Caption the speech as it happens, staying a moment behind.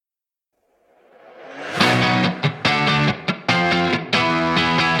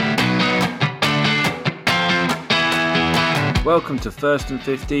Welcome to First and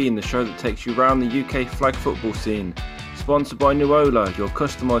 15, the show that takes you around the UK flag football scene. Sponsored by Nuola, your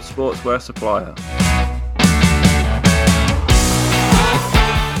customised sportswear supplier.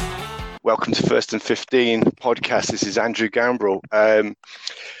 Welcome to First and 15 podcast. This is Andrew Gambrell.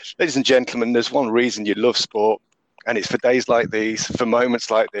 Ladies and gentlemen, there's one reason you love sport, and it's for days like these, for moments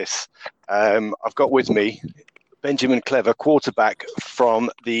like this. I've got with me Benjamin Clever, quarterback from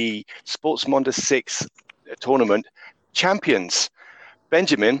the Sportsmonda 6 tournament champions.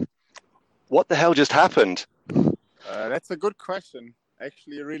 Benjamin, what the hell just happened? That's a good question.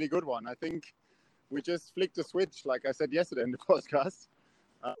 Actually, a really good one. I think we just flicked a switch, like I said yesterday in the podcast,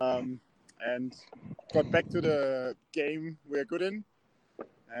 and got back to the game we're good in.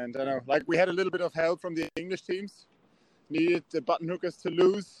 And I know, like, we had a little bit of help from the English teams. Needed the button hookers to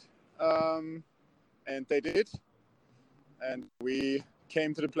lose, and they did. And we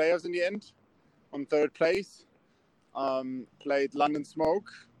came to the playoffs in the end on third place. Played London Smoke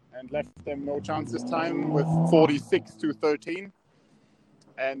and left them no chance this time with 46-13.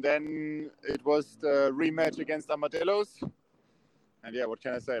 And then it was the rematch against Armadillos. And yeah, what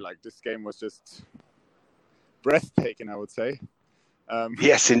can I say? Like, this game was just breathtaking, I would say.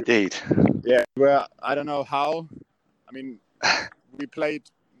 Yes, indeed. Yeah, well, I don't know how. I mean, we played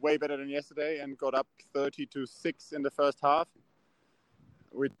way better than yesterday and got up 30-6 in the first half,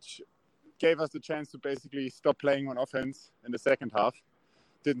 which gave us the chance to basically stop playing on offense in the second half.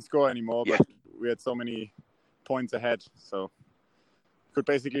 Didn't score anymore, but we had so many points ahead, so could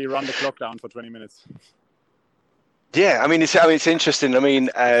basically run the clock down for 20 minutes. Yeah, I mean, it's interesting. I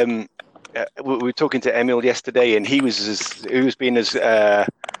mean, we were talking to Emil yesterday, and he was being as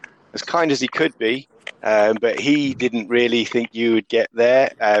kind as he could be, but he didn't really think you would get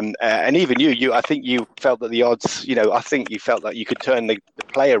there. And even you, I think you felt that the odds, I think you felt that you could turn the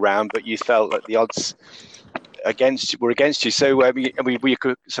play around, but you felt that the odds were against you. So were you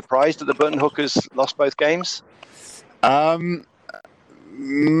surprised that the button hookers lost both games? The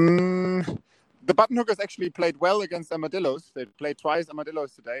button hookers actually played well against Armadillos. They played twice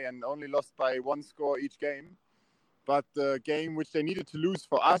Armadillos today and only lost by one score each game. But the game which they needed to lose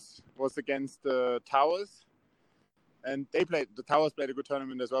for us was against the Towers. And the Towers played a good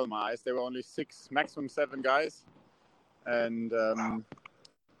tournament as well in my eyes. They were only 6, maximum 7 guys. And I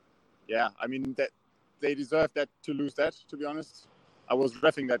mean, that they deserved to lose that, to be honest. I was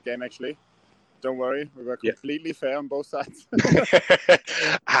reffing that game, actually. Don't worry, we were completely fair on both sides.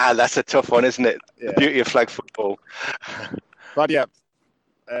 That's a tough one, isn't it? Yeah. The beauty of flag football. But yeah,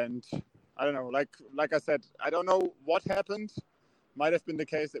 and I don't know, like I said, I don't know what happened. Might have been the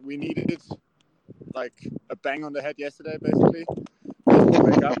case that we needed like a bang on the head yesterday, basically, just to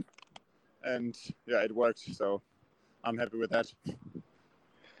wake up. And yeah, it worked, so I'm happy with that.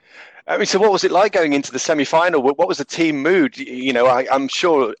 I mean, so what was it like going into the semi-final? What was the team mood? I'm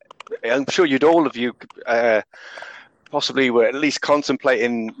sure all of you possibly were at least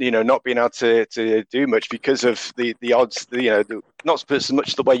contemplating, not being able to do much because of the odds, not so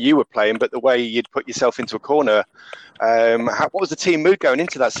much the way you were playing, but the way you'd put yourself into a corner. What was the team mood going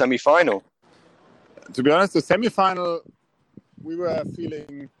into that semi-final? To be honest, the semi-final, we were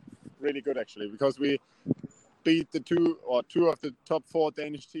feeling really good, actually, because we beat two of the top 4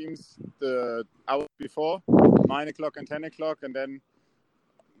 Danish teams the hour before, 9 o'clock and 10 o'clock, and then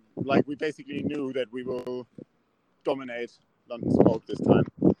we basically knew that we will dominate London Smoke this time.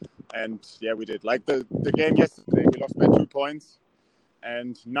 And yeah, we did. Like the game yesterday, we lost by 2 points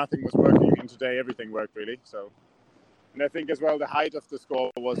and nothing was working. And today, everything worked, really. So, and I think as well, the height of the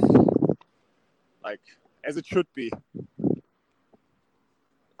score was as it should be.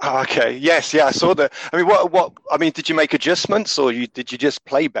 Okay. Yes. Yeah. I saw that. I mean, what? I mean, did you make adjustments, or did you just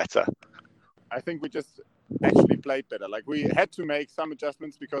play better? I think we just actually played better. Like, we had to make some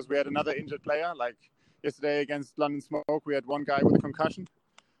adjustments because we had another injured player. Like yesterday against London Smoke, we had one guy with a concussion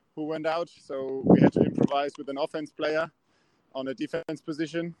who went out. So we had to improvise with an offense player on a defense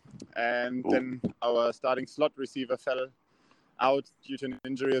position. And then our starting slot receiver fell out due to an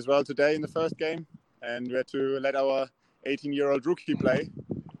injury as well today in the first game. And we had to let our 18-year-old rookie play,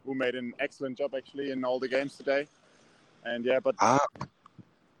 who made an excellent job, actually, in all the games today. And yeah, but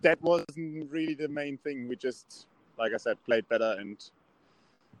that wasn't really the main thing. We just, like I said, played better and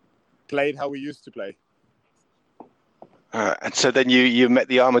played how we used to play. And so then you met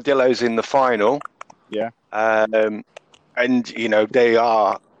the Armadillos in the final. Yeah. And they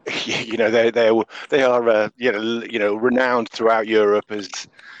are, they are renowned throughout Europe as.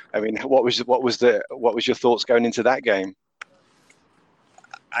 I mean, what was your thoughts going into that game?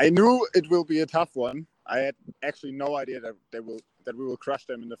 I knew it will be a tough one. I had actually no idea that we will crush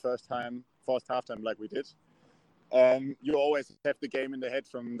them in the first halftime like we did. you always have the game in the head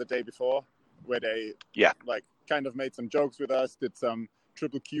from the day before, where they like kind of made some jokes with us, did some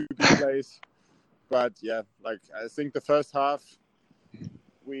triple QB plays. But yeah, like I think the first half,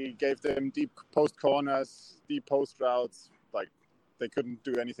 we gave them deep post corners, deep post routes, like they couldn't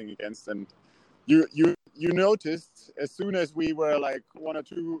do anything against. And you noticed as soon as we were like 1 or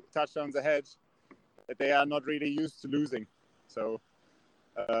 2 touchdowns ahead that they are not really used to losing. So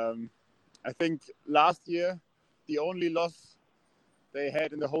I think last year the only loss they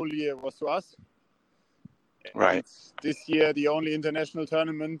had in the whole year was to us. Right. And this year the only international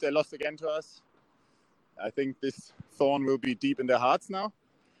tournament they lost again to us. I think this thorn will be deep in their hearts now.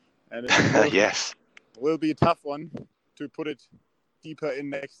 And it will be a tough one to put it deeper in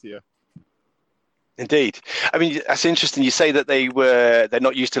next year. Indeed. I mean, that's interesting. You say that they're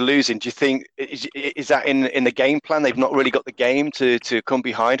not used to losing. Do you think is that in the game plan? They've not really got the game to come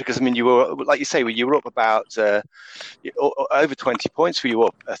behind, because I mean, you were, like you say, you were up about over 20 points. Were you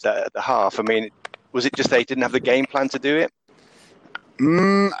up at the half? I mean, was it just they didn't have the game plan to do it?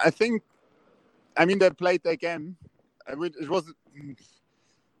 I mean, they played their game. It was.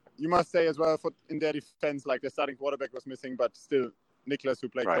 You must say as well, in their defense, like the starting quarterback was missing, but still, Niklas, who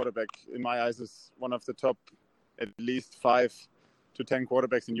played quarterback, in my eyes, is one of the top, at least 5 to 10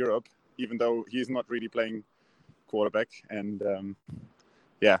 quarterbacks in Europe, even though he's not really playing quarterback. And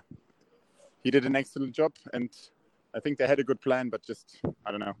he did an excellent job. And I think they had a good plan, but just,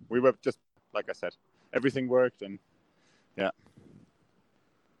 I don't know. We were just, like I said, everything worked. And yeah.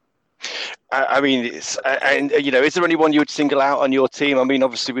 I mean, is there anyone you would single out on your team? I mean,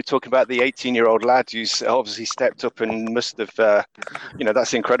 obviously, we're talking about the 18-year-old lad who's obviously stepped up and must have,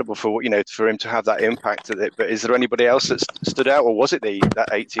 that's incredible for him to have that impact at it. But is there anybody else that stood out, or was it that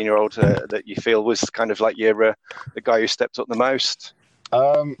 18-year-old that you feel was kind of like the guy who stepped up the most?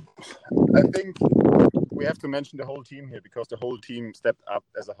 I think we have to mention the whole team here, because the whole team stepped up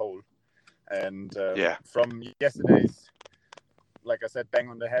as a whole. And from yesterday's, like I said, bang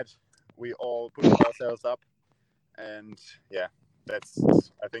on the head, we all put ourselves up, and that's,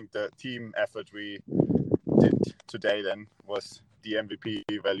 I think, the team effort we did today then was the MVP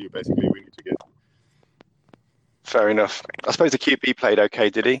value basically we need to get. Fair enough. I suppose the QB played okay,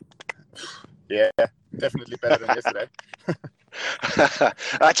 did he? Yeah, definitely better than yesterday.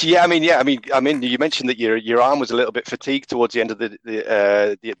 Actually, I mean, you mentioned that your arm was a little bit fatigued towards the end of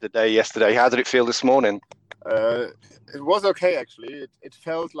the day yesterday. How did it feel this morning? It was okay, actually. It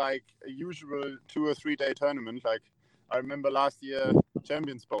felt like a usual 2 or 3 day tournament. Like I remember last year,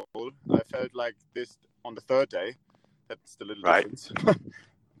 Champions Bowl, I felt like this on the 3rd day. That's the little difference.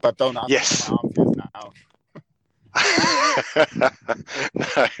 But don't ask how my arm feels now.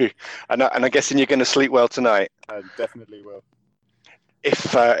 No, and I'm guessing you're going to sleep well tonight. I definitely will.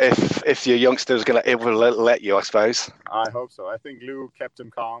 If your youngster was going to let you, I suppose. I hope so. I think Lou kept him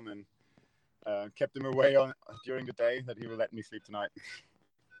calm and kept him away during the day, that he will let me sleep tonight.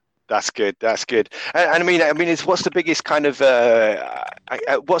 That's good. And I mean, what's the biggest kind of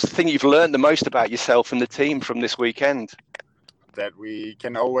what's the thing you've learned the most about yourself and the team from this weekend? That we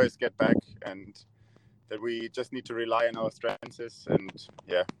can always get back, and that we just need to rely on our strengths, and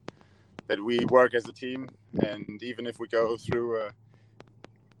that we work as a team, and even if we go through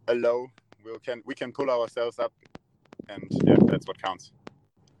a low, we can pull ourselves up, and that's what counts.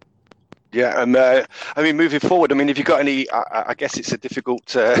 Yeah, and I mean, moving forward, I mean, have you got any? I guess it's a difficult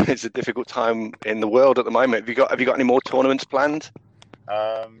time in the world at the moment. Have you got any more tournaments planned?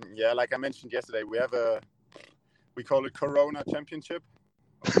 Like I mentioned yesterday, we call it Corona Championship,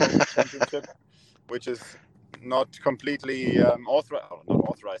 which is not completely authorized. Not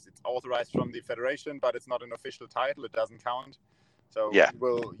authorized. It's authorized from the federation, but it's not an official title. It doesn't count. So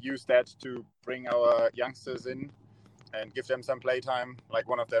we'll use that to bring our youngsters in and give them some playtime. Like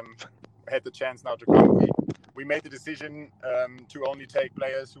one of them had the chance now to come. We made the decision to only take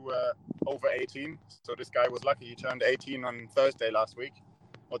players who were over 18. So this guy was lucky. He turned 18 on Thursday last week.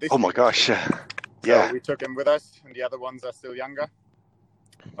 Oh my gosh. So we took him with us, and the other ones are still younger.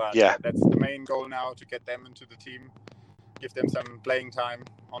 But that's the main goal now, to get them into the team, give them some playing time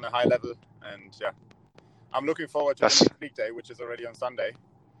on a high level. And I'm looking forward to the league day, which is already on Sunday.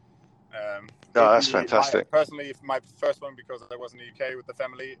 That's fantastic. Personally, my first one, because I was in the UK with the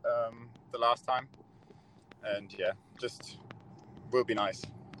family the last time, and just will be nice.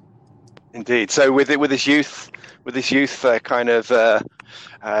 Indeed. So with this youth kind of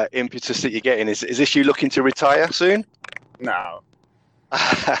impetus that you're getting, is this you looking to retire soon? No.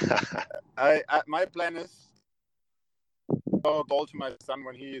 My plan is to throw a ball to my son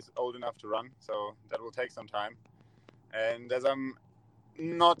when he is old enough to run. So that will take some time. And as I'm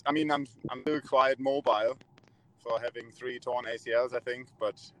still quite mobile for having 3 torn ACLs, I think.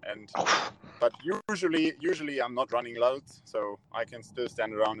 But usually I'm not running loads, so I can still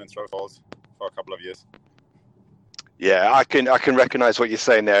stand around and throw balls for a couple of years. Yeah, I can recognise what you're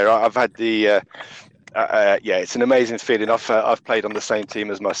saying there. I've had the it's an amazing feeling. I've played on the same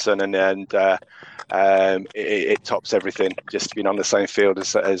team as my son, and it tops everything. Just being on the same field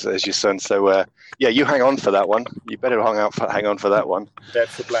as your son. So you hang on for that one. You better hang on for that one.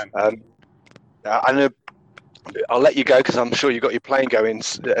 That's the plan. I'll let you go because I'm sure you've got your plane going,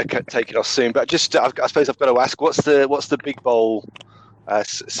 taking off soon. But just, I suppose I've got to ask, what's the big bowl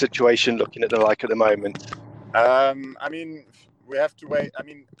situation looking at the moment? I mean, we have to wait. I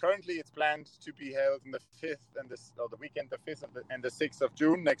mean, currently it's planned to be held on the 5th and the weekend, the 5th and the 6th of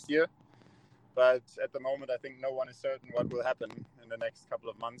June next year. But at the moment, I think no one is certain what will happen in the next couple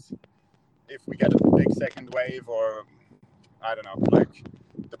of months. If we get a big second wave, or I don't know, like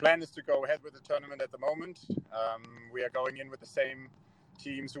the plan is to go ahead with the tournament at the moment. We are going in with the same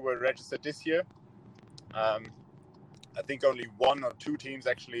teams who were registered this year. I think only 1 or 2 teams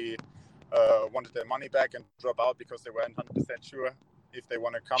actually wanted their money back and drop out because they weren't 100% sure if they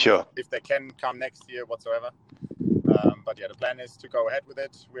want to come, if they can come next year whatsoever. But yeah, the plan is to go ahead with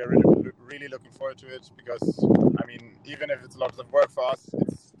it. We're really looking forward to it because, I mean, even if it's lots of work for us,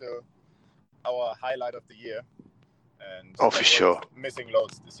 it's still our highlight of the year. And for sure. Missing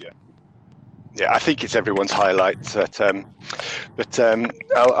loads this year. Yeah, I think it's everyone's highlight. But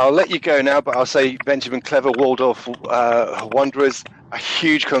I'll let you go now. But I'll say, Benjamin Clever, Waldorf Wanderers, a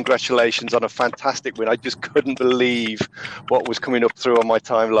huge congratulations on a fantastic win. I just couldn't believe what was coming up through on my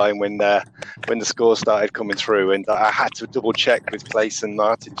timeline when the scores started coming through, and I had to double check with Claes and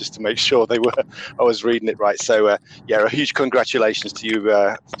Martin just to make sure I was reading it right. So a huge congratulations to you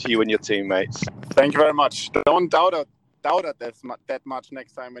and your teammates. Thank you very much. Don't doubt it that much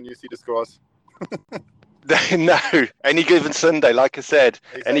next time when you see the scores. No, any given Sunday, like I said,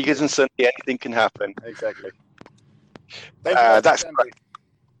 exactly. Any given Sunday, anything can happen. Exactly. Thank you. That's great.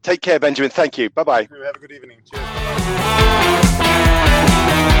 Take care, Benjamin. Thank you. Bye-bye. Have a good evening. Cheers.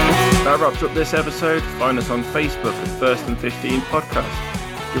 That wraps up this episode. Find us on Facebook at First and 15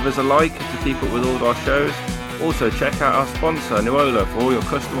 Podcast. Give us a like to keep up with all of our shows. Also, check out our sponsor, Nuola, for all your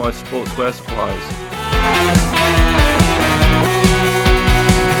customised sportswear supplies.